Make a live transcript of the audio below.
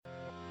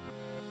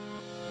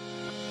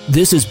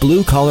This is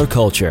Blue Collar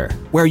Culture,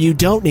 where you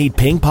don't need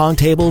ping pong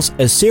tables,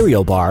 a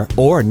cereal bar,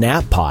 or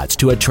nap pods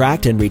to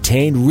attract and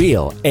retain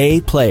real A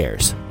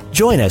players.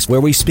 Join us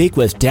where we speak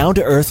with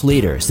down-to-earth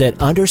leaders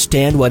that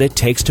understand what it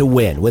takes to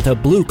win with a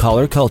blue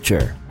collar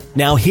culture.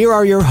 Now here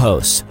are your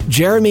hosts,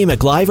 Jeremy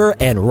McLiver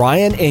and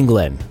Ryan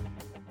England.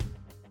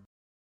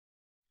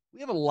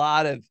 We have a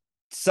lot of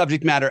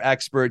subject matter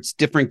experts,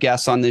 different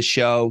guests on this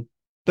show,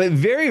 but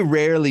very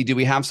rarely do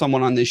we have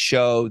someone on this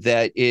show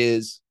that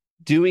is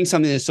doing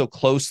something that's so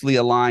closely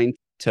aligned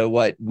to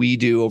what we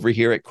do over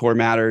here at Core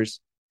Matters.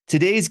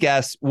 Today's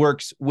guest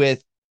works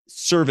with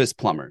service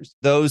plumbers,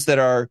 those that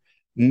are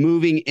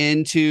moving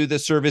into the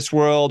service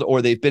world,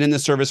 or they've been in the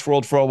service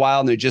world for a while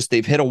and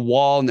they've hit a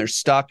wall and they're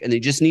stuck and they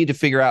just need to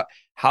figure out,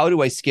 how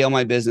do I scale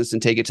my business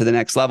and take it to the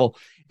next level?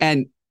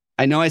 And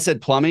I know I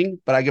said plumbing,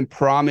 but I can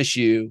promise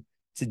you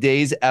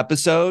today's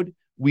episode,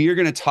 we are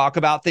going to talk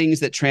about things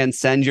that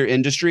transcend your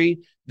industry,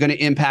 going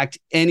to impact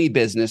any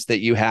business that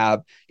you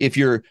have. If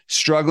you're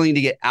struggling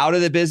to get out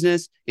of the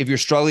business, if you're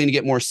struggling to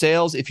get more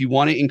sales, if you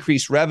want to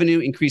increase revenue,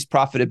 increase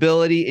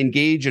profitability,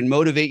 engage and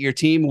motivate your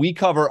team, we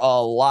cover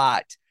a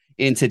lot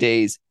in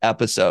today's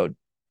episode.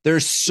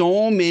 There's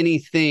so many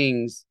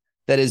things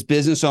that as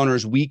business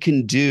owners we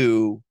can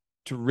do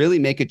to really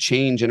make a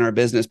change in our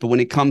business. But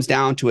when it comes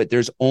down to it,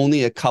 there's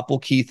only a couple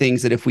key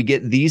things that if we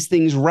get these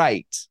things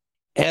right,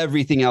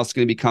 everything else is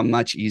going to become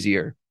much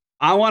easier.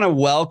 I want to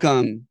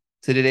welcome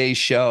to today's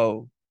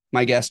show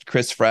my guest,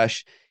 Chris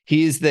Fresh.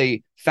 He's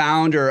the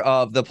founder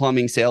of The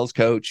Plumbing Sales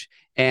Coach.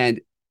 And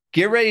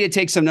get ready to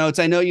take some notes.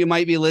 I know you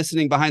might be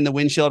listening behind the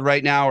windshield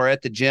right now or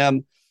at the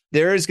gym.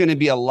 There is going to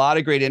be a lot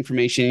of great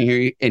information in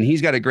here, and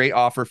he's got a great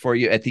offer for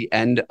you at the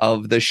end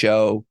of the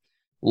show.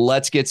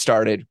 Let's get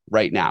started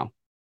right now.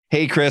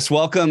 Hey, Chris,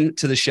 welcome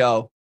to the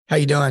show. How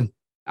you doing?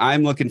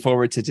 I'm looking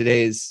forward to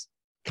today's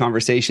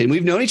conversation.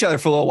 We've known each other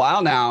for a little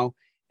while now,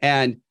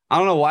 and I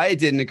don't know why it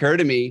didn't occur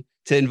to me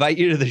to invite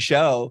you to the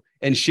show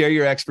and share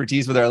your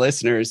expertise with our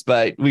listeners,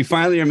 but we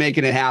finally are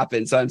making it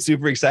happen. So I'm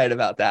super excited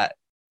about that.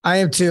 I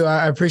am too.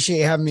 I appreciate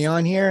you having me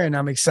on here, and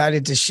I'm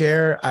excited to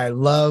share. I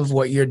love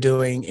what you're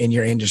doing in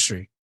your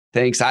industry.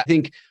 Thanks. I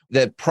think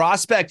the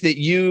prospect that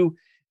you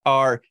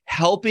are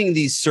helping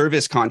these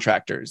service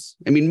contractors,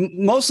 I mean,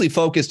 mostly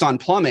focused on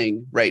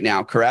plumbing right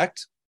now,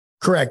 correct?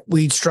 Correct.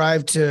 We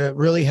strive to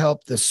really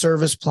help the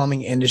service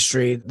plumbing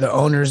industry, the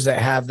owners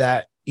that have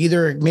that,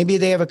 either maybe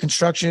they have a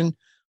construction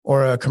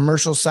or a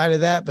commercial side of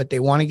that, but they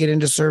want to get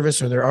into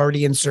service, or they're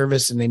already in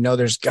service and they know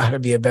there's got to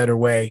be a better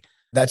way.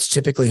 That's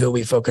typically who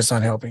we focus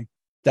on helping.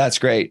 That's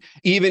great.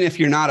 Even if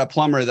you're not a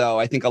plumber, though,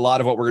 I think a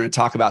lot of what we're going to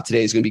talk about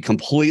today is going to be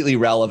completely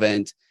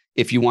relevant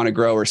if you want to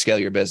grow or scale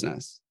your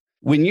business.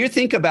 When you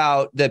think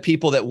about the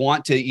people that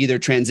want to either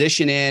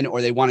transition in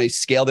or they want to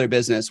scale their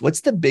business,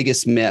 what's the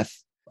biggest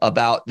myth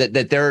about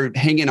that they're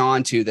hanging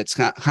on to that's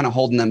kind of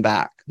holding them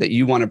back that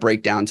you want to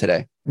break down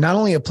today? Not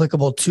only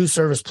applicable to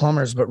service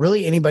plumbers, but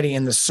really anybody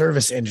in the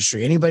service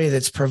industry, anybody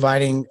that's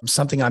providing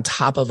something on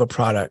top of a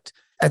product.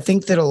 I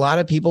think that a lot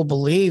of people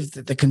believe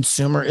that the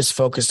consumer is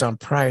focused on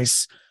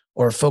price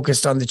or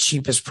focused on the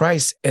cheapest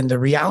price. And the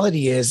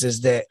reality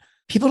is that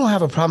people don't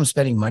have a problem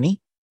spending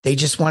money. They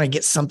just want to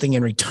get something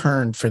in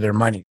return for their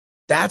money.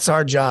 That's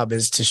our job,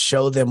 is to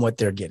show them what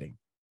they're getting.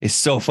 It's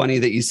so funny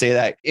that you say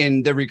that.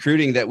 In the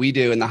recruiting that we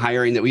do and the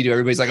hiring that we do,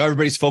 everybody's like, oh,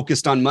 everybody's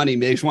focused on money.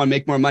 They just want to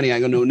make more money. I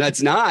go, no,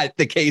 that's not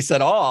the case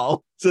at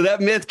all. So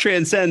that myth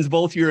transcends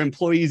both your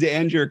employees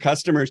and your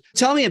customers.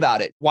 Tell me about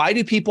it. Why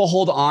do people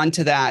hold on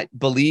to that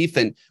belief,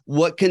 and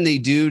what can they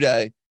do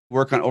to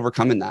work on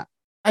overcoming that?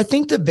 I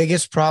think the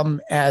biggest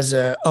problem as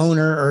an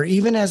owner or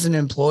even as an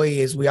employee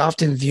is we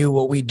often view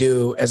what we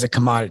do as a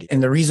commodity.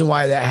 And the reason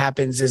why that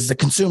happens is the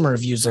consumer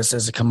views us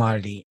as a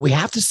commodity. We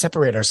have to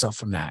separate ourselves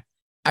from that.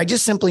 I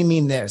just simply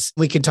mean this.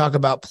 We can talk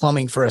about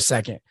plumbing for a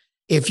second.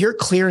 If you're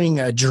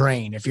clearing a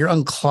drain, if you're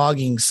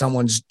unclogging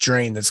someone's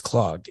drain that's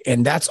clogged,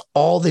 and that's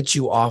all that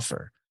you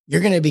offer,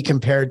 you're going to be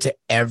compared to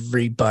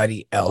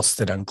everybody else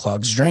that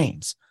unclogs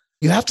drains.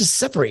 You have to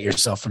separate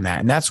yourself from that.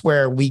 And that's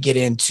where we get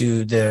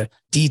into the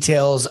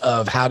details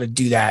of how to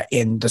do that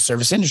in the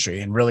service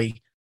industry and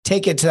really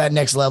take it to that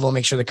next level,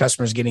 make sure the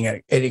customer is getting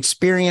an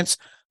experience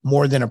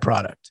more than a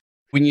product.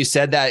 When you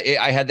said that,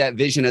 I had that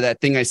vision of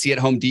that thing I see at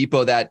Home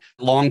Depot, that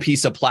long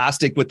piece of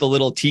plastic with the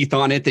little teeth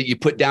on it that you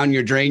put down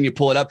your drain, you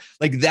pull it up.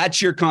 Like,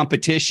 that's your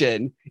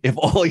competition if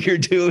all you're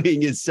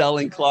doing is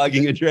selling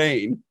clogging a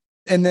drain.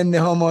 And then the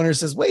homeowner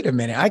says, wait a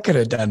minute, I could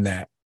have done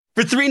that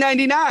for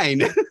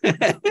 $3.99.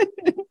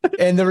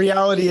 And the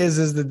reality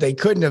is that they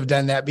couldn't have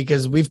done that,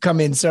 because we've come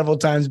in several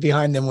times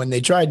behind them when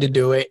they tried to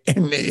do it,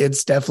 and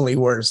it's definitely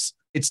worse.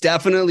 It's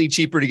definitely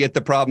cheaper to get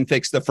the problem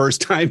fixed the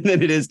first time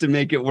than it is to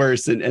make it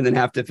worse and then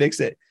have to fix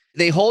it.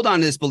 They hold on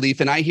to this belief,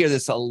 and I hear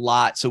this a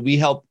lot. So we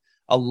help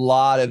a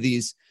lot of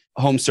these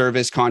home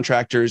service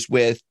contractors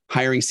with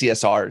hiring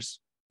CSRs.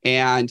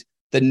 And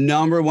the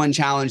number one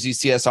challenge these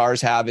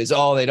CSRs have is,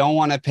 they don't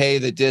want to pay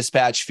the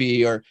dispatch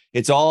fee, or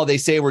they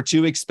say we're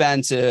too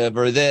expensive,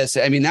 or this.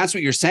 I mean, that's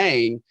what you're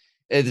saying.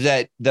 is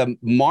that the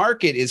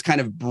market is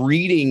kind of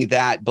breeding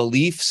that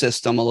belief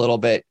system a little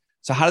bit.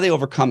 So how do they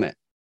overcome it?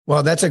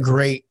 Well, that's a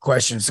great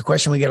question. It's a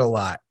question we get a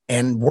lot,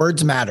 and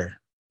words matter.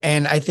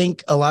 And I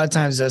think a lot of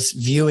times us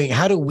viewing,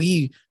 how do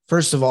we,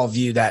 first of all,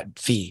 view that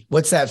fee?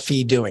 What's that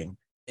fee doing?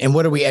 And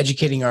what are we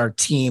educating our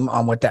team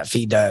on what that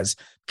fee does?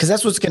 Because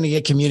that's what's going to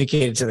get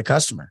communicated to the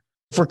customer.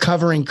 If we're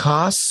covering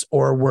costs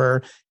or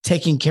we're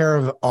taking care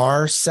of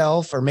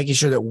ourselves or making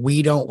sure that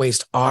we don't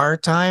waste our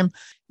time,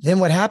 then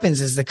what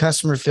happens is the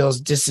customer feels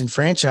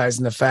disenfranchised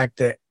in the fact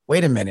that,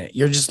 wait a minute,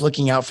 you're just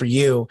looking out for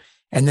you.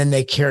 And then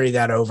they carry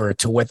that over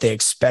to what they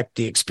expect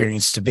the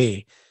experience to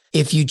be.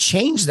 If you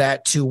change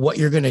that to what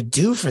you're going to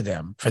do for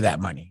them for that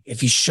money,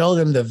 if you show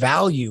them the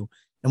value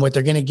and what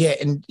they're going to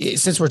get. And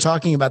since we're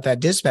talking about that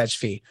dispatch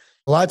fee,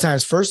 a lot of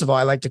times, first of all,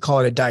 I like to call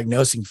it a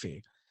diagnosing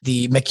fee.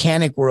 The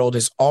mechanic world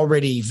has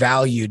already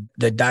valued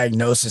the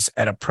diagnosis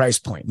at a price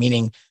point,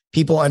 meaning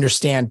people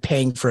understand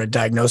paying for a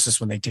diagnosis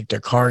when they take their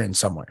car in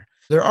somewhere.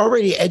 They're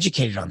already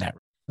educated on that.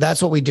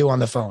 That's what we do on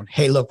the phone.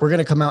 Hey, look, we're going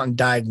to come out and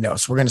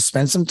diagnose. We're going to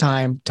spend some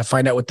time to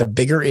find out what the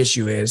bigger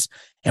issue is.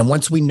 And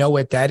once we know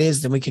what that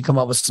is, then we can come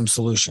up with some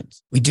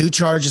solutions. We do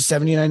charge a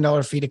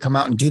 $79 fee to come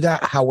out and do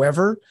that.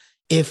 However,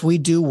 if we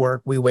do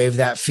work, we waive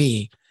that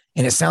fee.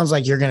 And it sounds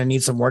like you're going to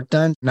need some work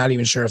done. Not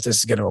even sure if this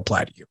is going to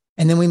apply to you.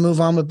 And then we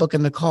move on with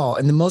booking the call.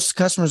 And the most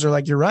customers are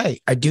like, you're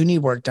right. I do need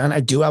work done.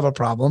 I do have a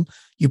problem.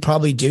 You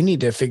probably do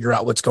need to figure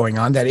out what's going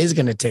on. That is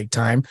going to take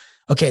time.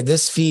 Okay,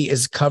 this fee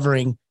is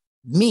covering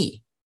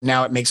me.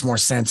 Now it makes more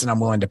sense and I'm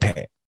willing to pay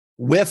it.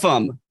 With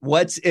them.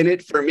 What's in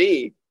it for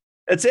me?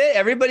 That's it.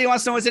 Everybody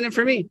wants to know what's in it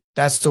for me.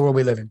 That's the world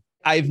we live in.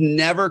 I've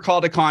never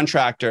called a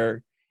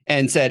contractor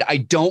and said, I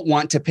don't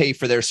want to pay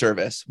for their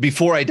service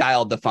before I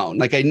dialed the phone.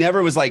 Like I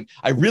never was like,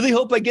 I really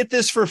hope I get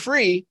this for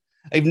free.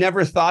 I've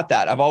never thought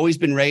that. I've always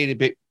been ready to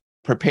be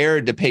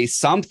prepared to pay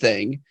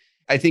something.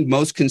 I think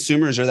most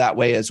consumers are that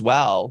way as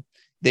well.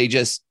 They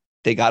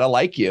got to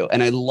like you.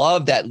 And I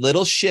love that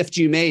little shift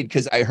you made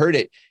because I heard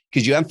it.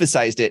 Because you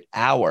emphasized it,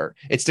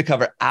 it's to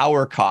cover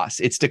our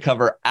costs. It's to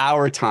cover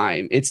our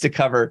time. It's to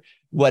cover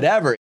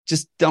whatever.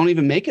 Just don't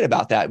even make it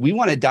about that. We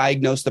want to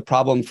diagnose the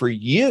problem for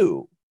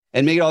you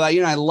and make it all that.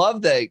 I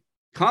love the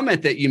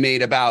comment that you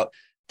made about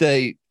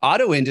the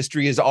auto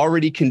industry has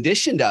already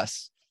conditioned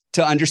us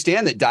to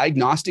understand that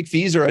diagnostic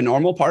fees are a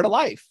normal part of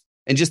life.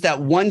 And just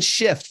that one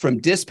shift from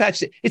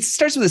dispatch, it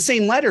starts with the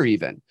same letter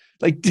even.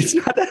 Like it's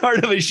not that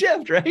hard of a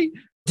shift, right?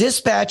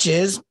 Dispatch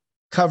is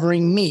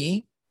covering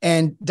me.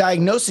 And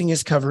diagnosing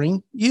is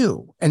covering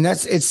you. And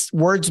it's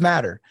words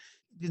matter.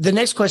 The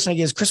next question I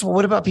get is, Chris, well,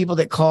 what about people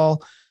that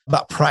call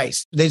about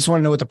price? They just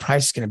want to know what the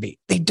price is going to be.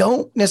 They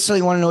don't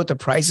necessarily want to know what the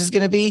price is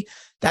going to be.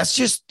 That's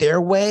just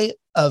their way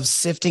of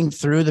sifting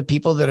through the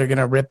people that are going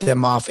to rip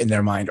them off in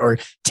their mind or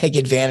take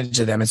advantage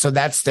of them. And so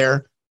that's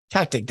their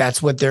tactic.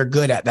 That's what they're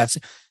good at.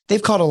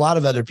 They've called a lot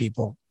of other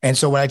people. And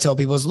so what I tell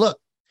people is, look,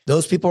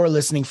 those people are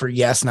listening for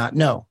yes, not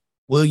no.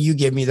 Will you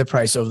give me the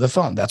price over the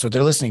phone? That's what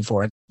they're listening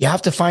for. You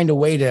have to find a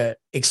way to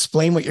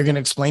explain what you're going to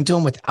explain to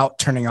them without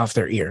turning off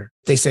their ear.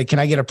 They say, can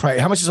I get a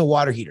price? How much is a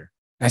water heater?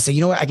 And I say,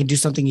 you know what? I can do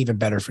something even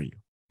better for you.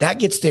 That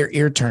gets their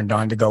ear turned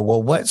on to go,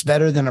 well, what's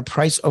better than a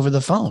price over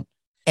the phone?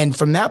 And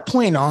from that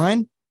point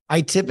on,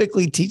 I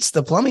typically teach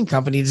the plumbing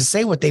company to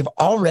say what they've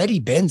already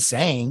been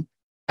saying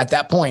at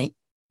that point.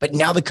 But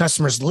now the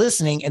customer's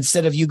listening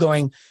instead of you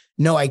going,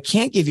 no, I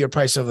can't give you a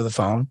price over the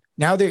phone.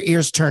 Now their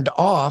ears turned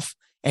off.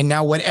 And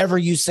now whatever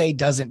you say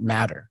doesn't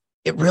matter.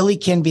 It really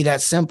can be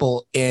that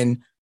simple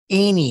in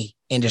any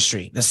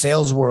industry, the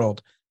sales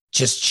world,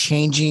 just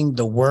changing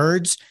the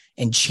words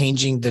and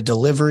changing the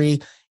delivery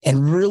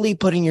and really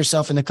putting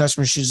yourself in the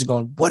customer's shoes and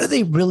going, what are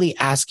they really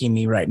asking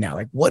me right now?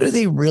 Like, what are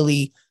they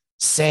really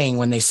saying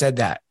when they said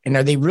that? And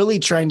are they really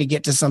trying to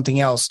get to something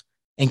else?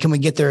 And can we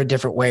get there a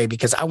different way?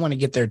 Because I want to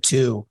get there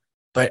too,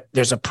 but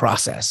there's a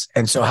process.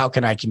 And so how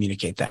can I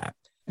communicate that?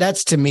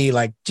 That's to me,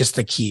 like just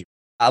the key.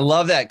 I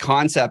love that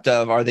concept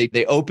of, are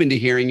they open to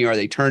hearing you? Are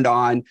they turned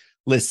on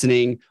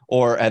listening,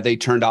 or have they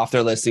turned off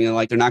their listening? And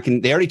like,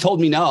 they already told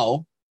me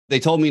no.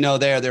 They told me no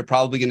there. They're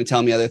probably going to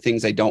tell me other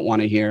things I don't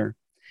want to hear.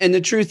 And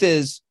the truth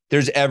is,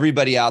 there's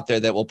everybody out there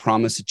that will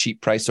promise a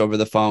cheap price over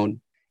the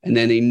phone. And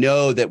then they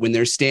know that when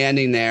they're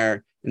standing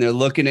there and they're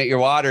looking at your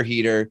water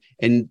heater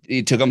and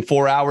it took them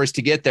 4 hours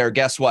to get there,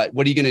 guess what?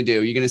 What are you going to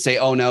do? You're going to say,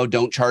 oh no,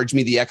 don't charge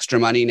me the extra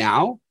money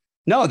now.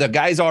 No, the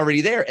guy's already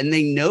there and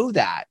they know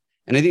that.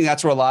 And I think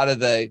that's where a lot of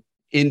the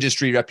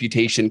industry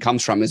reputation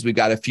comes from, is we've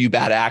got a few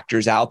bad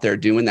actors out there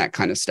doing that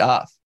kind of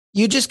stuff.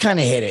 You just kind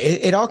of hit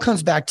it. It all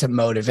comes back to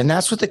motive. And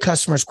that's what the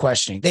customer's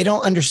questioning. They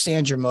don't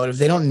understand your motive.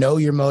 They don't know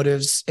your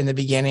motives in the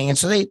beginning. And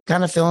so they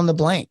kind of fill in the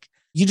blank.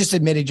 You just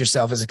admitted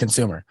yourself as a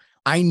consumer.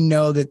 I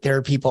know that there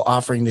are people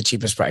offering the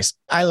cheapest price.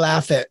 I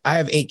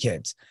have 8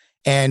 kids,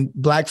 and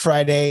Black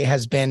Friday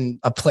has been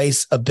a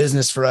place of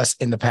business for us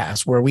in the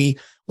past where we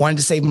wanted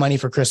to save money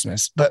for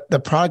Christmas, but the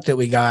product that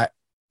we got,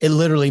 it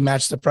literally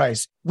matched the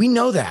price. We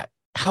know that.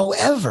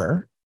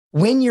 However,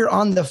 when you're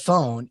on the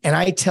phone and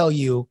I tell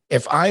you,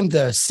 if I'm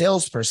the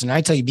salesperson,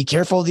 I tell you, be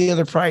careful of the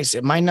other price.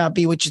 It might not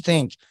be what you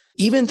think.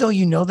 even though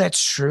you know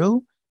that's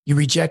true, you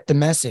reject the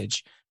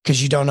message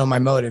because you don't know my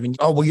motive. And,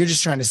 oh, well, you're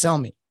just trying to sell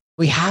me.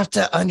 We have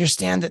to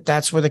understand that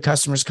that's where the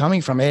customer's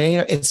coming from.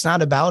 It's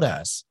not about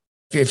us.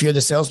 If you're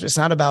the salesman, it's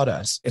not about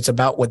us. It's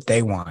about what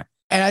they want.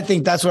 And I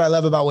think that's what I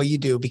love about what you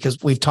do, because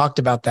we've talked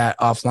about that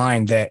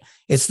offline, that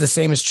it's the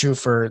same is true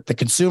for the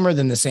consumer,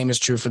 then the same is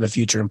true for the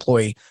future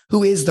employee,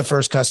 who is the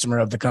first customer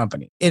of the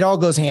company. It all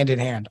goes hand in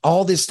hand.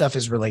 All this stuff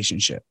is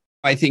relationship.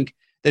 I think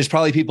there's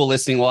probably people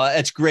listening. Well,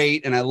 that's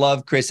great. And I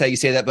love, Chris, how you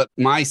say that, but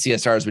my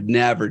CSRs would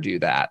never do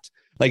that.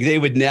 Like they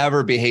would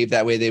never behave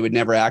that way. They would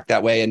never act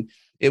that way. And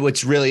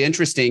what's really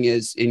interesting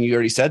is, and you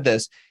already said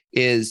this,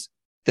 is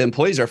the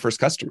employees are first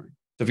customer.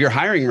 So if you're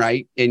hiring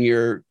right and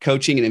you're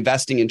coaching and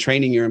investing and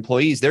training your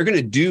employees, they're going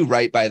to do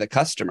right by the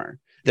customer.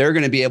 They're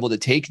going to be able to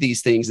take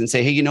these things and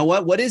say, hey, you know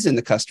what? What is in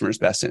the customer's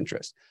best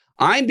interest?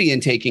 I'm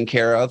being taken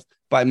care of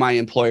by my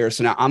employer.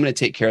 So now I'm going to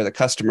take care of the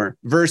customer,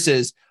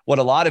 versus what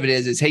a lot of it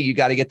is, hey, you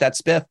got to get that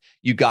spiff.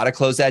 You got to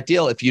close that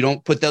deal. If you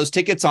don't put those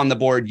tickets on the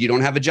board, you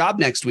don't have a job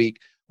next week.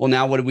 Well,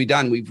 now what have we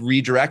done? We've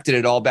redirected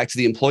it all back to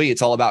the employee.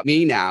 It's all about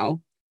me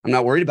now. I'm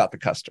not worried about the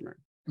customer.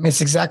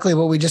 It's exactly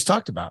what we just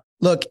talked about.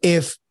 Look,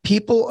 if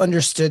people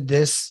understood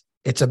this,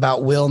 it's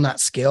about will, not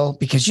skill,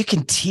 because you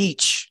can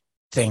teach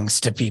things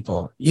to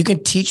people. You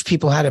can teach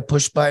people how to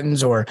push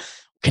buttons or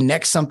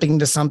connect something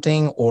to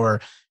something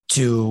or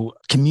to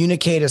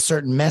communicate a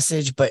certain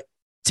message, but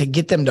to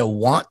get them to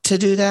want to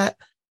do that,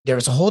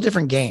 there's a whole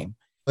different game.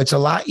 It's a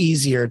lot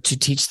easier to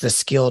teach the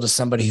skill to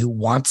somebody who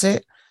wants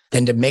it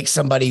than to make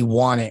somebody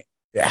want it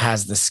that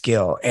has the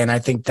skill. And I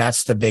think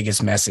that's the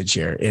biggest message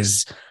here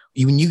is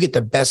when you get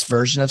the best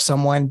version of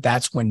someone,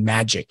 that's when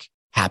magic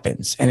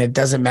happens. And it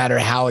doesn't matter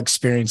how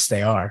experienced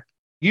they are.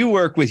 You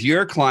work with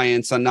your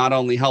clients on not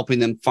only helping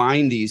them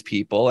find these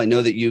people. I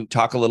know that you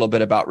talk a little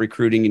bit about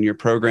recruiting in your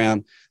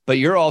program, but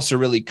you're also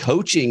really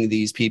coaching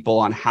these people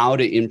on how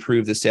to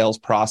improve the sales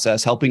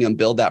process, helping them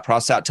build that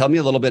process out. Tell me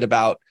a little bit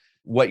about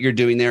what you're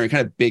doing there and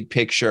kind of big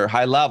picture,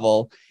 high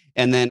level.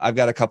 And then I've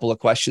got a couple of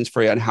questions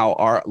for you on how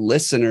our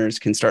listeners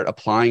can start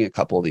applying a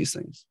couple of these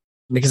things.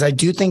 Because I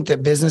do think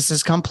that business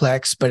is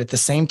complex, but at the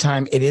same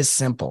time, it is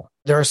simple.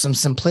 There are some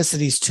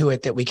simplicities to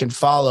it that we can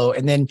follow.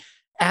 And then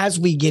as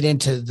we get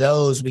into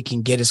those, we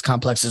can get as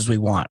complex as we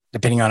want,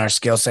 depending on our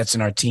skill sets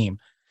and our team.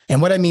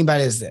 And what I mean by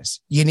it is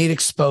this: you need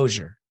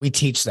exposure. We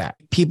teach that.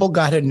 People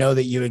got to know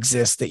that you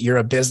exist, that you're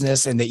a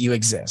business and that you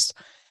exist.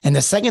 And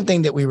the second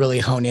thing that we really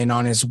hone in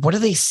on is, what are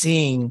they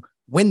seeing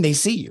when they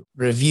see you?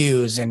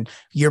 Reviews and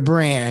your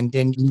brand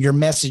and your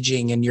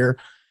messaging and your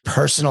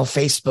personal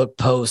Facebook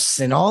posts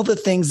and all the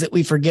things that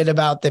we forget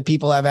about that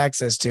people have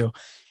access to.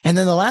 And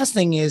then the last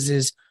thing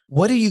is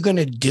what are you going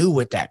to do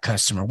with that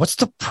customer? What's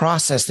the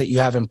process that you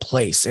have in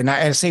place? And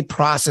I say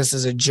process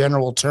as a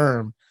general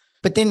term,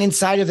 but then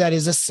inside of that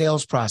is a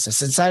sales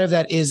process. Inside of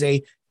that is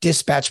a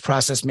dispatch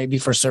process, maybe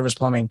for service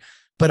plumbing.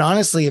 But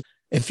honestly,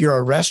 if you're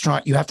a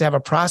restaurant, you have to have a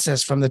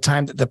process from the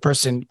time that the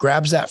person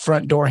grabs that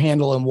front door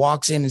handle and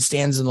walks in and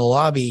stands in the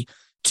lobby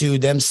to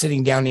them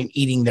sitting down and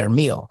eating their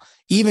meal,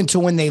 even to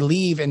when they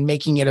leave and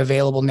making it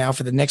available now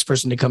for the next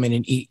person to come in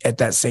and eat at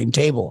that same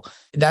table.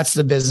 That's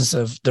the business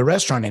of the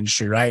restaurant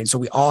industry, right? So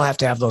we all have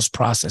to have those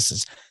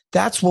processes.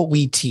 That's what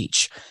we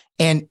teach.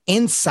 And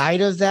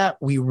inside of that,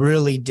 we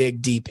really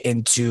dig deep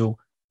into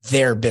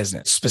their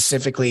business,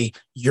 specifically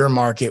your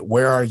market.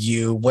 Where are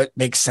you? What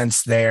makes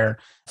sense there?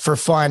 For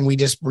fun, we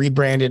just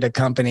rebranded a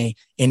company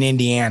in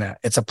Indiana.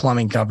 It's a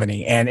plumbing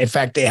company. And in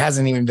fact, it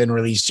hasn't even been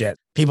released yet.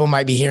 People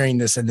might be hearing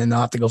this and then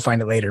they'll have to go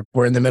find it later.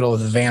 We're in the middle of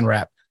the van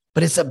wrap,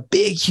 but it's a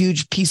big,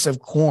 huge piece of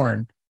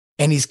corn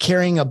and he's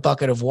carrying a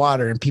bucket of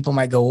water. And people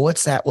might go, well,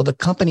 what's that? Well, the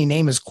company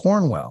name is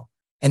Cornwell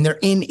and they're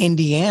in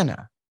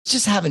Indiana. It's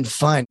just having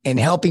fun and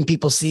helping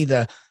people see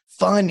the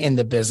fun in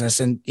the business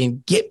and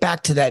get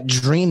back to that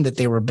dream that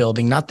they were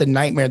building, not the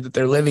nightmare that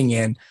they're living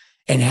in,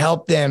 and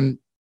help them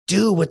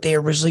do what they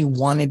originally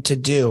wanted to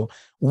do.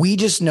 We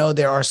just know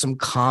there are some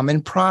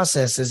common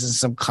processes and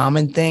some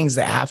common things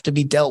that have to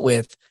be dealt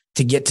with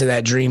to get to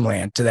that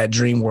dreamland, to that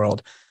dream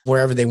world,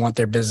 wherever they want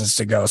their business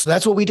to go. So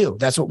that's what we do.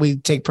 That's what we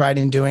take pride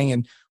in doing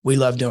and we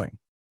love doing.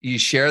 You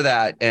share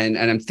that. And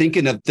I'm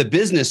thinking of the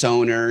business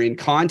owner in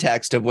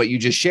context of what you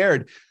just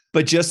shared.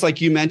 But just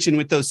like you mentioned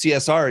with those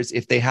CSRs,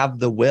 if they have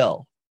the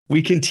will,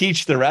 we can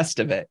teach the rest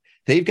of it.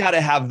 They've got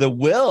to have the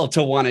will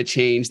to want to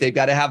change. They've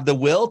got to have the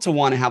will to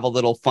want to have a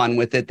little fun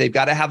with it. They've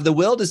got to have the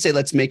will to say,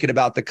 let's make it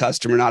about the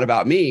customer, not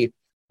about me.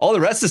 All the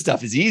rest of the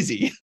stuff is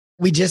easy.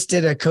 We just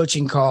did a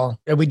coaching call.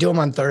 We do them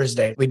on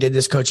Thursday. We did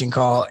this coaching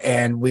call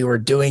and we were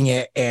doing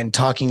it and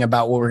talking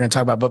about what we're going to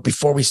talk about. But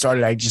before we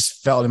started, I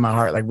just felt in my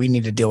heart, like we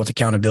need to deal with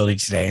accountability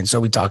today. And so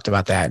we talked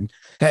about that. And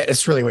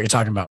that's really what you're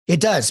talking about. It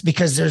does,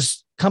 because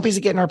there's companies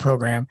that get in our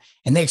program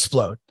and they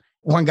explode.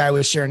 One guy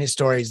was sharing his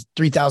stories,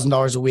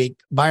 $3,000 a week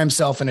by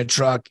himself in a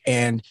truck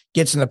and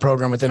gets in the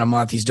program within a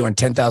month. He's doing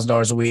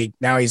 $10,000 a week.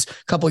 Now he's a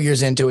couple of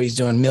years into it. He's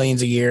doing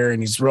millions a year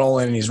and he's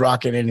rolling and he's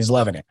rocking and he's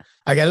loving it.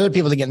 I got other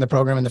people that get in the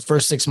program and the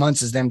first 6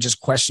 months is them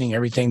just questioning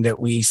everything that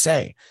we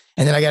say.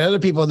 And then I got other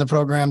people in the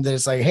program that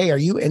it's like, hey, are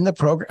you in the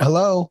program?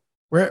 Hello,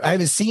 I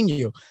haven't seen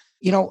you.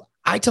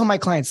 I tell my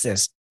clients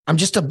this, I'm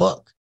just a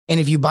book. And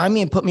if you buy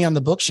me and put me on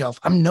the bookshelf,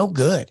 I'm no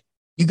good.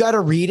 You got to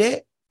read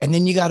it and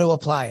then you got to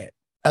apply it.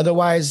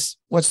 Otherwise,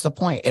 what's the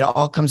point? It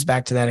all comes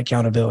back to that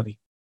accountability.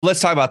 Let's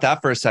talk about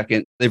that for a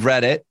second. They've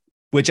read it,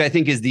 which I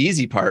think is the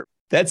easy part.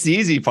 That's the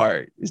easy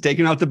part, is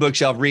taking it off the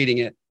bookshelf, reading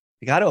it.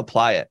 You got to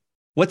apply it.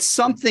 What's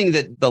something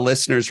that the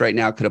listeners right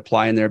now could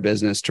apply in their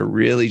business to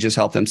really just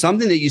help them?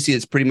 Something that you see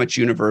that's pretty much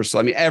universal.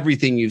 I mean,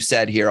 everything you've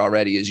said here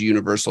already is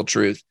universal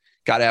truth.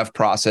 Got to have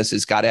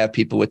processes, got to have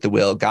people with the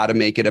will, got to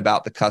make it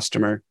about the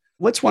customer.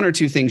 What's one or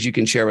two things you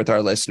can share with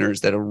our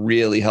listeners that'll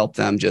really help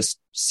them just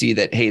see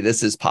that, hey,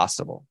 this is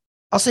possible?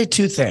 I'll say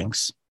two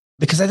things,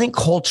 because I think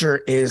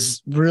culture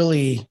is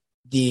really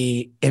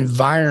the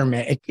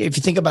environment. If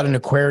you think about an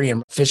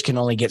aquarium, fish can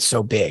only get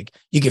so big.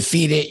 You can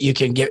feed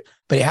it,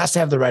 but it has to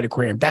have the right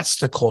aquarium. That's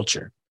the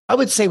culture. I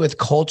would say with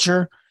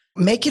culture,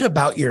 make it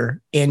about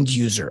your end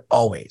user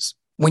always.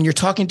 When you're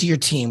talking to your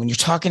team, when you're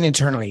talking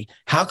internally,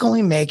 how can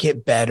we make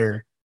it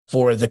better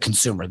for the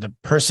consumer, the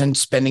person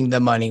spending the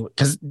money?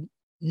 Because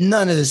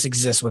none of this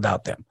exists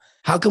without them.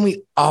 How can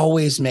we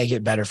always make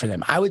it better for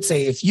them? I would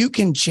say if you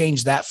can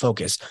change that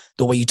focus,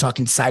 the way you talk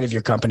inside of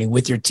your company,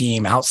 with your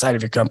team, outside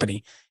of your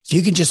company, if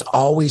you can just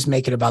always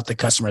make it about the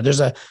customer.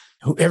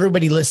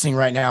 Everybody listening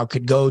right now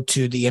could go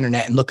to the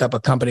internet and look up a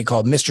company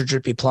called Mr.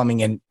 Drippy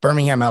Plumbing in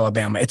Birmingham,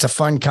 Alabama. It's a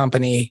fun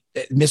company,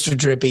 Mr.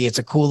 Drippy. It's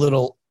a cool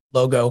little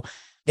logo.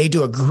 They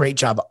do a great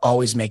job of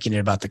always making it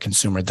about the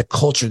consumer, the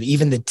culture,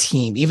 even the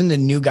team, even the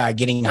new guy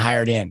getting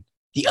hired in.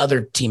 The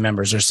other team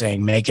members are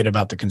saying, make it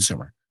about the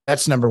consumer.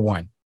 That's number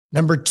one.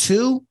 Number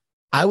two,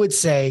 I would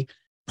say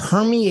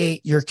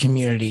permeate your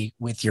community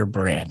with your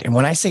brand. And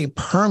when I say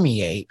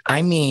permeate,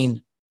 I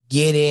mean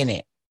get in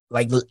it,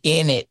 like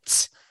in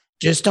it.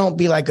 Just don't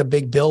be like a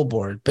big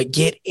billboard, but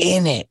get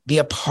in it, be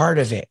a part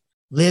of it,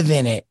 live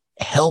in it,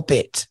 help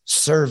it,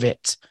 serve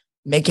it,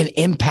 make an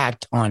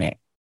impact on it.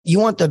 You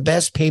want the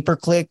best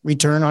pay-per-click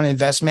return on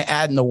investment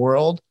ad in the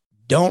world?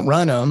 Don't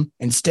run them.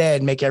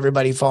 Instead, make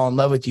everybody fall in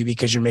love with you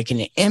because you're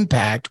making an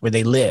impact where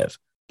they live.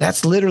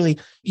 That's literally,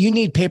 you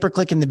need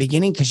pay-per-click in the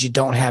beginning because you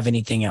don't have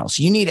anything else.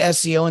 You need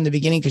SEO in the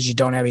beginning because you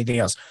don't have anything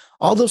else.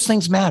 All those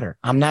things matter.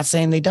 I'm not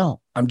saying they don't.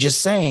 I'm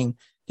just saying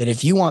that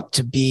if you want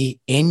to be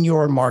in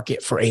your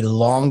market for a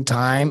long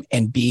time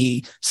and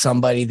be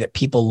somebody that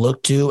people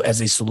look to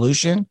as a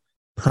solution,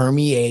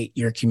 permeate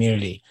your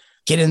community.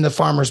 Get in the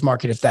farmer's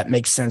market if that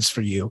makes sense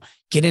for you.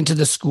 Get into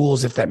the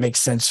schools if that makes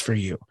sense for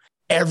you.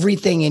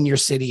 Everything in your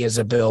city is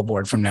a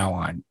billboard from now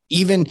on.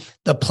 Even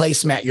the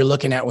placemat you're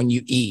looking at when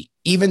you eat,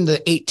 even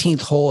the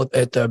 18th hole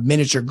at the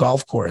miniature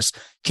golf course.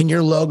 Can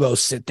your logo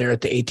sit there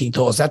at the 18th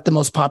hole? Is that the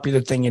most popular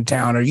thing in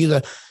town? Are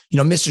you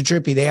Mr.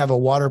 Drippy, they have a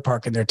water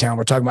park in their town.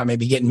 We're talking about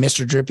maybe getting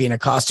Mr. Drippy in a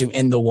costume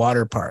in the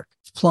water park.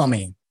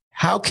 Plumbing.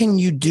 How can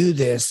you do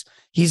this?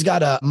 He's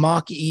got a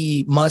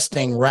Mach-E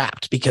Mustang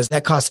wrapped because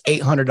that costs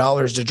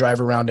 $800 to drive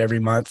around every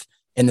month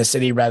in the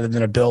city rather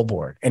than a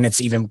billboard. And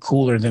it's even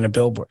cooler than a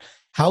billboard.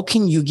 How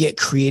can you get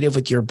creative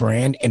with your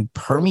brand and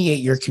permeate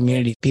your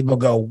community? People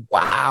go,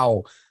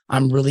 wow,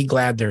 I'm really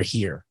glad they're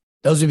here.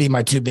 Those would be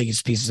my two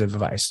biggest pieces of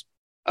advice.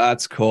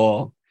 That's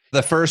cool.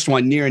 The first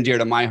one, near and dear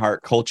to my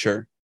heart,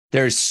 culture.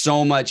 There's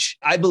so much.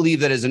 I believe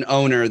that as an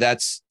owner,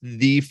 that's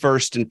the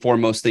first and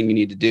foremost thing you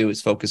need to do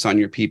is focus on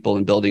your people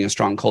and building a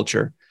strong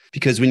culture.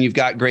 Because when you've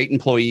got great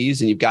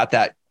employees and you've got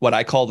that, what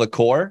I call the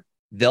core,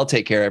 they'll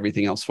take care of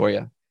everything else for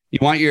you. You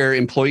want your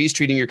employees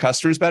treating your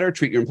customers better,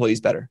 treat your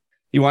employees better.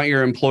 You want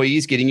your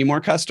employees getting you more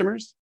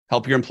customers,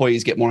 help your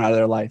employees get more out of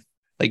their life.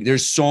 Like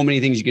there's so many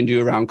things you can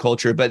do around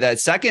culture. But that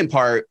second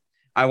part,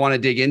 I want to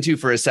dig into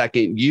for a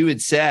second. You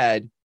had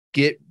said,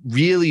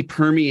 really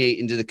permeate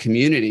into the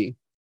community.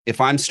 If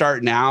I'm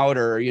starting out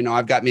or,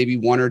 I've got maybe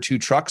one or two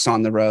trucks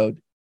on the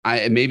road,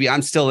 maybe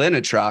I'm still in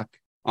a truck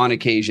on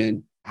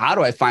occasion. How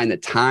do I find the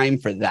time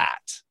for that?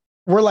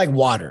 We're like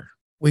water.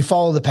 We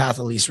follow the path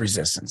of least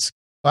resistance.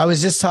 I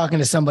was just talking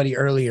to somebody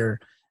earlier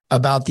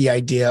about the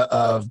idea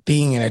of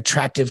being an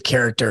attractive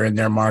character in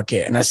their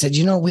market. And I said,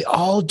 we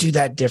all do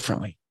that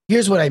differently.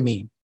 Here's what I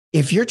mean.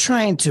 If you're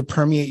trying to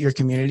permeate your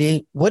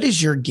community, what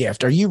is your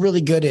gift? Are you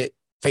really good at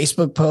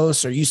Facebook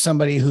posts? Are you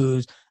somebody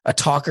who's a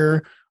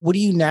talker? What do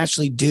you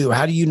naturally do?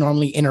 How do you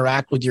normally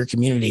interact with your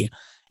community?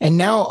 And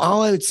now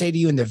all I would say to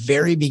you in the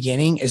very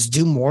beginning is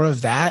do more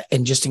of that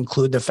and just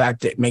include the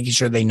fact that making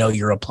sure they know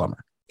you're a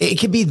plumber. It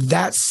could be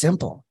that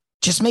simple.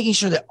 Just making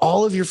sure that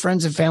all of your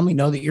friends and family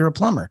know that you're a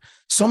plumber.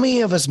 So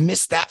many of us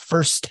miss that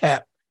first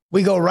step.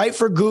 We go right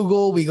for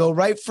Google. We go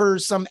right for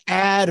some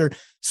ad or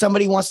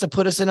somebody wants to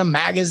put us in a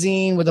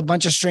magazine with a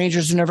bunch of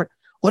strangers who never.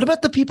 What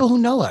about the people who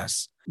know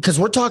us? Because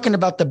we're talking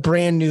about the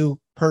brand new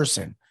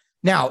person.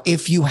 Now,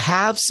 if you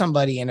have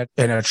somebody in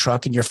a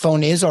truck and your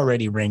phone is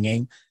already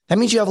ringing, that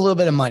means you have a little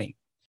bit of money.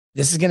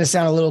 This is going to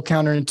sound a little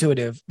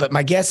counterintuitive, but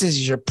my guess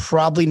is you're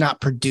probably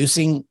not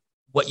producing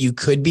what you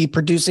could be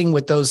producing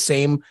with those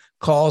same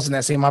calls and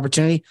that same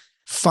opportunity.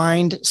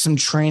 Find some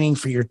training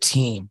for your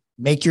team.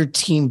 Make your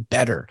team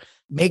better.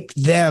 Make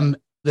them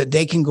that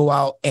they can go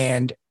out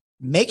and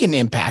make an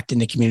impact in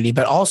the community,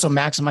 but also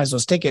maximize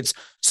those tickets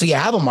so you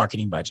have a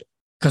marketing budget.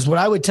 Because what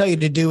I would tell you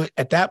to do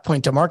at that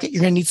point to market,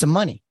 you're going to need some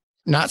money.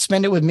 Not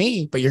spend it with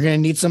me, but you're going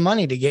to need some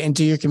money to get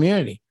into your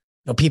community.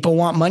 People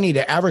want money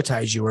to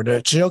advertise you or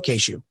to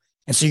showcase you.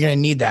 And so you're going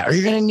to need that. Or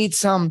you're going to need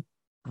some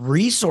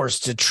resource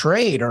to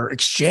trade or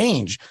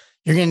exchange.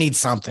 You're going to need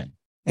something.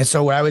 And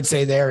so what I would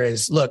say there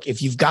is, look,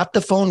 if you've got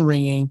the phone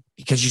ringing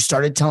because you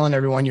started telling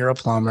everyone you're a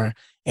plumber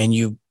and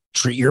you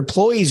treat your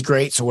employees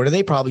great. So what are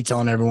they probably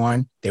telling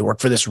everyone? They work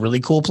for this really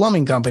cool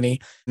plumbing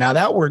company. Now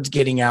that word's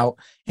getting out.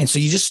 And so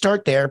you just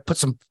start there, put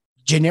some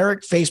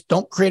generic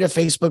don't create a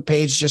Facebook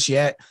page just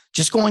yet.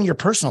 Just go on your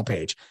personal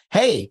page.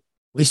 Hey,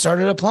 we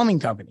started a plumbing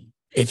company.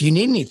 If you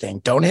need anything,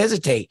 don't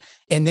hesitate.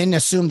 And then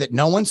assume that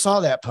no one saw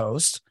that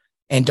post,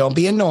 and don't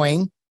be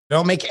annoying.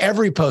 Don't make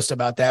every post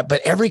about that,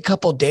 but every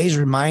couple of days,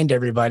 remind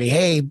everybody,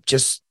 hey,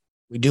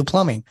 we do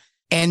plumbing.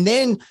 And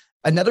then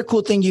another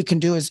cool thing you can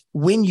do is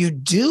when you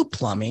do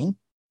plumbing,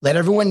 let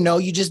everyone know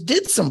you just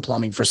did some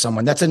plumbing for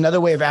someone. That's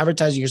another way of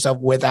advertising yourself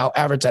without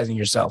advertising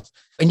yourself.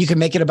 And you can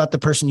make it about the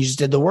person you just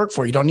did the work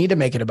for. You don't need to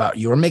make it about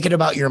you, or make it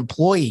about your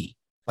employee.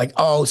 Like,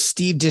 oh,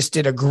 Steve just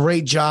did a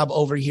great job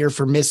over here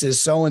for Mrs.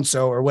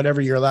 So-and-so, or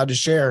whatever you're allowed to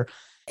share.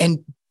 And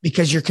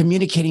because you're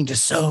communicating to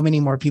so many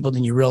more people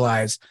than you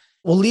realize.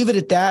 We'll leave it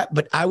at that,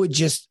 but I would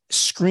just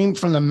scream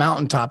from the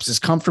mountaintops, as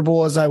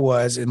comfortable as I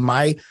was in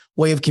my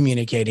way of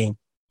communicating.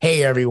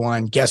 Hey,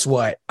 everyone, guess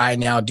what? I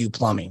now do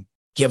plumbing.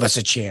 Give us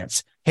a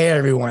chance. Hey,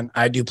 everyone,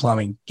 I do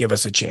plumbing. Give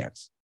us a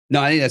chance.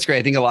 No, I think that's great.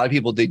 I think a lot of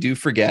people, they do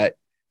forget.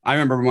 I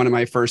remember one of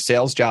my first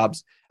sales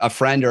jobs, a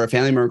friend or a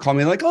family member called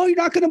me like, oh, you're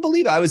not going to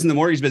believe it. I was in the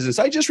mortgage business.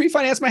 I just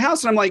refinanced my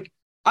house. And I'm like,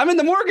 I'm in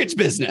the mortgage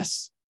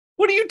business.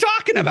 What are you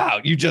talking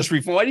about? You just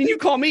why didn't you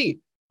call me?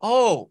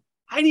 Oh,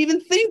 I didn't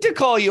even think to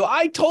call you.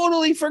 I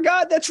totally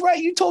forgot. That's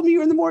right. You told me you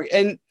were in the mortgage.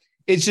 And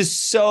it's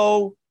just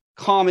so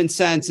common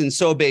sense and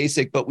so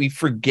basic, but we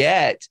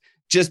forget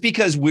just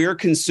because we're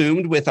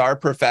consumed with our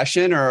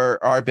profession or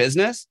our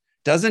business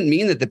doesn't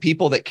mean that the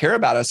people that care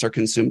about us are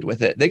consumed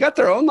with it. They got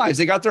their own lives.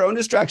 They got their own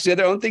distractions. They have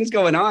their own things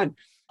going on.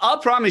 I'll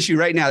promise you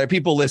right now, there are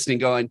people listening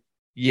going,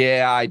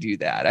 yeah, I do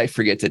that. I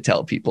forget to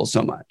tell people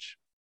so much.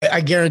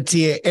 I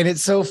guarantee it. And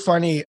it's so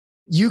funny.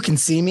 You can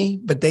see me,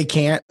 but they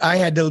can't. I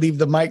had to leave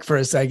the mic for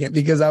a second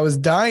because I was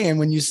dying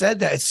when you said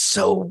that. It's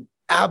so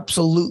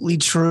absolutely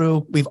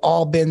true. We've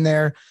all been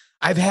there.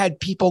 I've had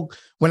people,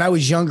 when I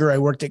was younger, I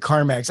worked at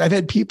CarMax. I've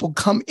had people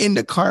come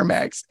into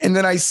CarMax and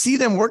then I see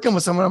them working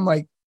with someone. I'm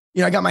like,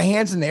 I got my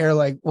hands in the air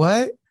like,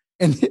 what?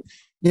 And,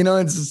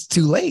 it's just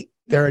too late.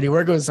 They're already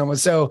working with someone.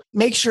 So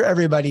make sure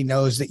everybody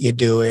knows that you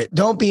do it.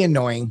 Don't be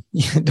annoying.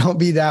 Don't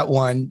be that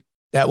one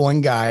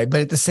guy.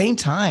 But at the same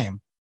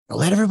time,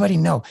 let everybody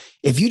know.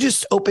 If you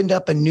just opened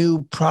up a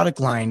new product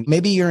line,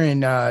 maybe you're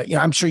in,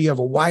 I'm sure you have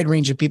a wide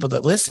range of people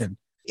that listen.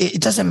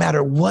 It doesn't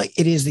matter what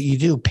it is that you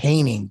do,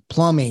 painting,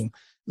 plumbing,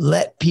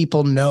 let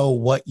people know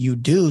what you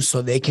do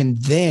so they can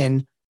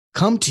then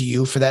come to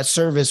you for that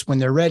service when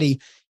they're ready.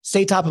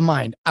 Stay top of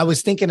mind. I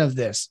was thinking of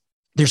this.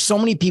 There's so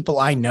many people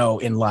I know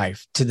in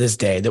life to this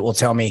day that will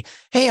tell me,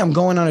 hey, I'm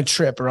going on a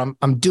trip or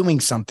I'm doing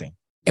something.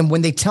 And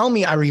when they tell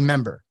me, I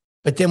remember.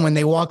 But then when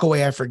they walk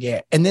away, I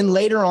forget. And then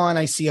later on,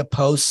 I see a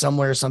post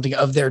somewhere or something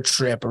of their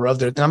trip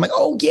and I'm like,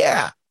 oh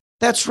yeah,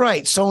 that's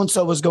right.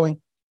 So-and-so was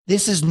going.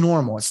 This is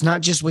normal. It's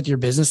not just with your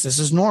business. This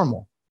is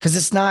normal because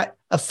it's not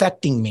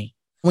affecting me.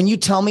 When you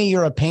tell me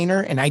you're a painter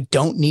and I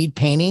don't need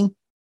painting,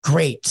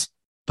 great.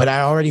 But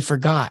I already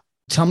forgot.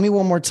 Tell me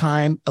one more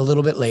time a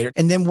little bit later.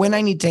 And then when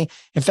I need to,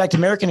 in fact,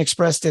 American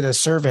Express did a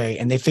survey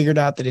and they figured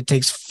out that it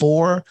takes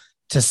 4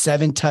 to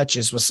 7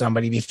 touches with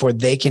somebody before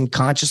they can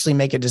consciously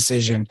make a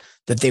decision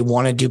that they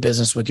want to do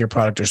business with your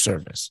product or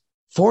service.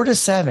 4 to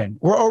 7.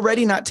 We're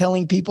already not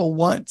telling people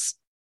once.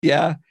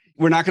 Yeah.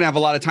 We're not going to have a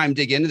lot of time to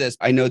dig into this.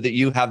 I know that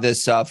you have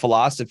this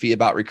philosophy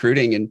about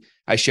recruiting, and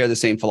I share the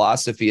same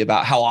philosophy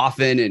about how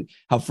often and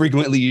how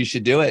frequently you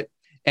should do it.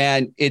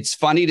 And it's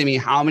funny to me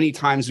how many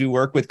times we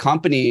work with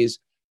companies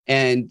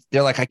and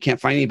they're like, I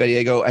can't find anybody.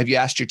 I go, have you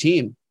asked your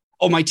team?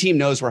 Oh, my team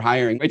knows we're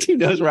hiring. My team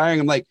knows we're hiring.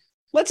 I'm like,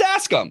 let's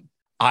ask them.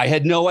 I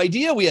had no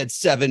idea we had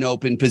 7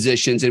 open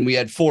positions and we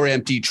had 4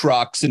 empty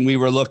trucks and we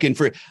were looking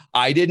for,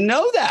 I didn't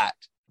know that.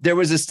 There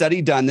was a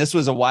study done. This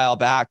was a while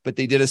back, but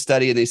they did a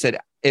study and they said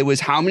it was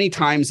how many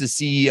times the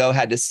CEO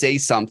had to say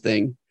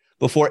something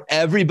before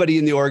everybody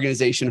in the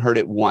organization heard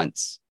it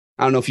once.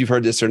 I don't know if you've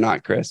heard this or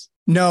not, Chris.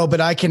 No,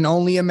 but I can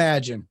only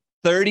imagine.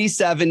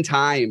 37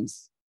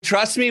 times.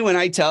 Trust me when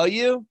I tell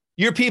you,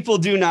 your people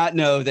do not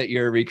know that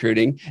you're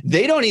recruiting.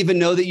 They don't even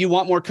know that you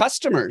want more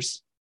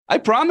customers. I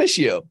promise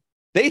you.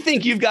 They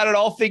think you've got it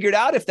all figured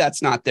out if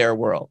that's not their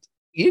world.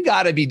 You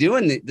got to be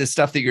doing the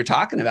stuff that you're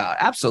talking about.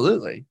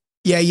 Absolutely.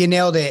 Yeah, you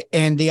nailed it.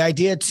 And the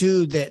idea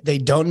too, that they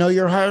don't know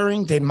you're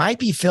hiring, they might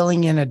be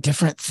filling in a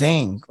different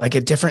thing, like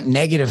a different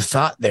negative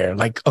thought there.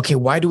 Like, okay,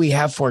 why do we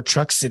have 4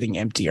 trucks sitting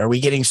empty? Are we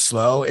getting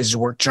slow? Is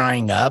work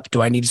drying up?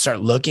 Do I need to start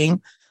looking?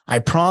 I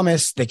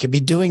promise they could be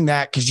doing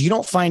that because you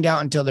don't find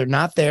out until they're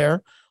not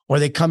there, or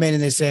they come in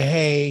and they say,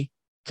 hey,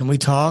 can we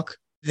talk?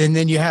 And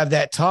then you have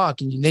that talk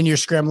and then you're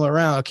scrambling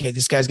around. Okay,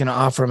 this guy's going to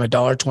offer him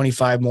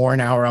 $1.25 more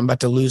an hour. I'm about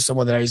to lose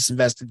someone that I just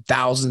invested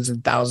thousands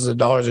and thousands of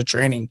dollars of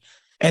training.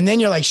 And then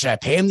you're like, should I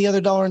pay him the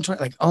other $1.20?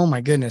 Like, oh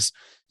my goodness.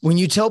 When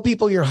you tell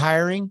people you're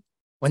hiring,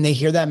 when they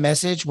hear that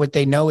message, what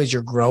they know is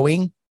you're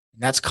growing.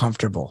 That's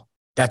comfortable.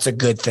 That's a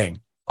good thing.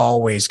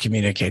 Always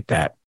communicate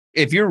that.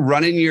 If you're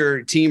running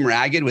your team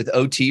ragged with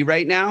OT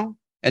right now,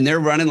 and they're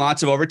running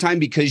lots of overtime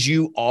because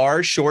you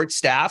are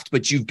short-staffed,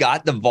 but you've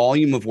got the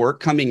volume of work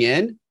coming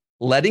in,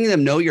 letting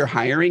them know you're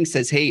hiring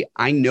says, hey,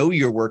 I know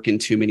you're working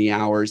too many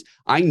hours.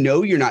 I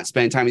know you're not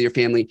spending time with your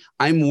family.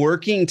 I'm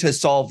working to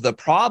solve the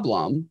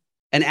problem,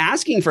 and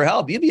asking for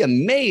help. You'd be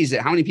amazed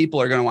at how many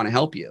people are going to want to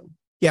help you.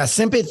 Yeah.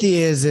 Sympathy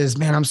is,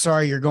 man, I'm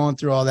sorry you're going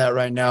through all that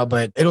right now,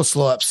 but it'll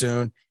slow up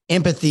soon.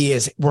 Empathy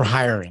is we're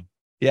hiring.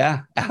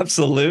 Yeah,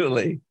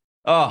 absolutely.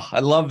 Oh, I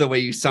love the way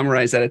you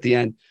summarize that at the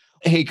end.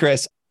 Hey,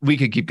 Chris, we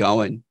could keep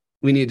going.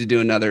 We need to do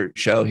another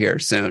show here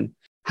soon.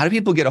 How do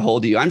people get a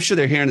hold of you? I'm sure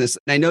they're hearing this.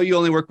 I know you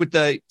only work with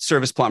the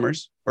service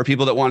plumbers or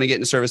people that want to get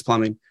into service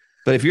plumbing.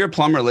 But if you're a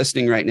plumber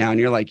listening right now and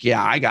you're like,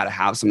 yeah, I got to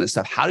have some of this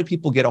stuff. How do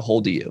people get a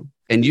hold of you?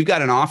 And you've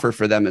got an offer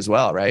for them as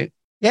well, right?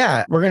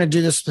 Yeah, we're going to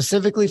do this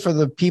specifically for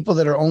the people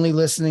that are only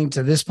listening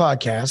to this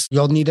podcast.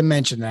 You'll need to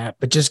mention that,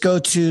 but just go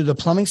to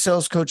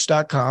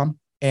theplumbingsalescoach.com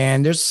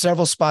and there's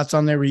several spots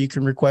on there where you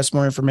can request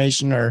more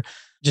information or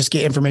just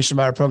get information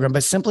about our program,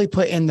 but simply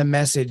put in the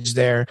message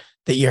there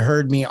that you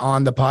heard me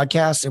on the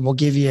podcast and we'll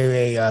give you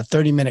a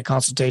 30-minute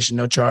consultation,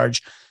 no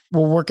charge.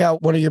 We'll work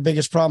out what are your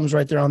biggest problems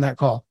right there on that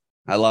call.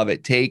 I love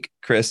it. Take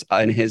Chris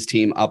and his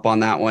team up on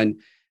that one.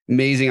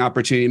 Amazing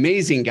opportunity,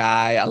 amazing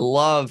guy. I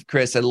love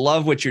Chris. I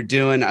love what you're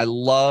doing. I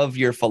love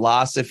your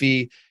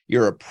philosophy,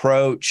 your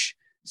approach,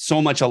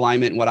 so much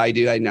alignment in what I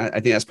do. I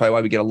think that's probably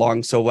why we get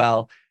along so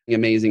well.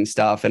 Amazing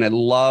stuff. And I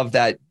love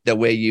that the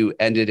way you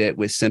ended it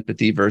with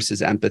sympathy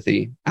versus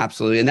empathy.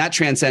 Absolutely. And that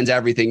transcends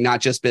everything,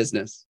 not just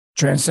business.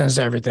 Transcends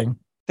everything.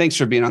 Thanks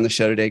for being on the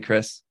show today,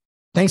 Chris.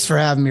 Thanks for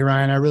having me,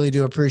 Ryan. I really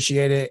do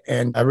appreciate it.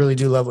 And I really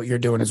do love what you're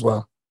doing as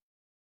well.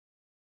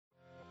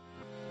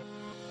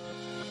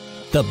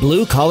 The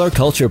Blue Collar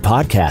Culture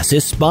podcast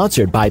is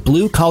sponsored by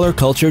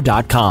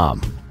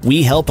BlueCollarCulture.com.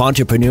 We help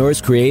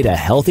entrepreneurs create a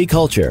healthy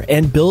culture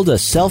and build a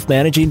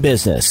self-managing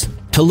business.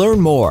 To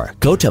learn more,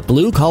 go to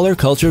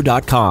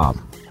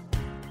BlueCollarCulture.com.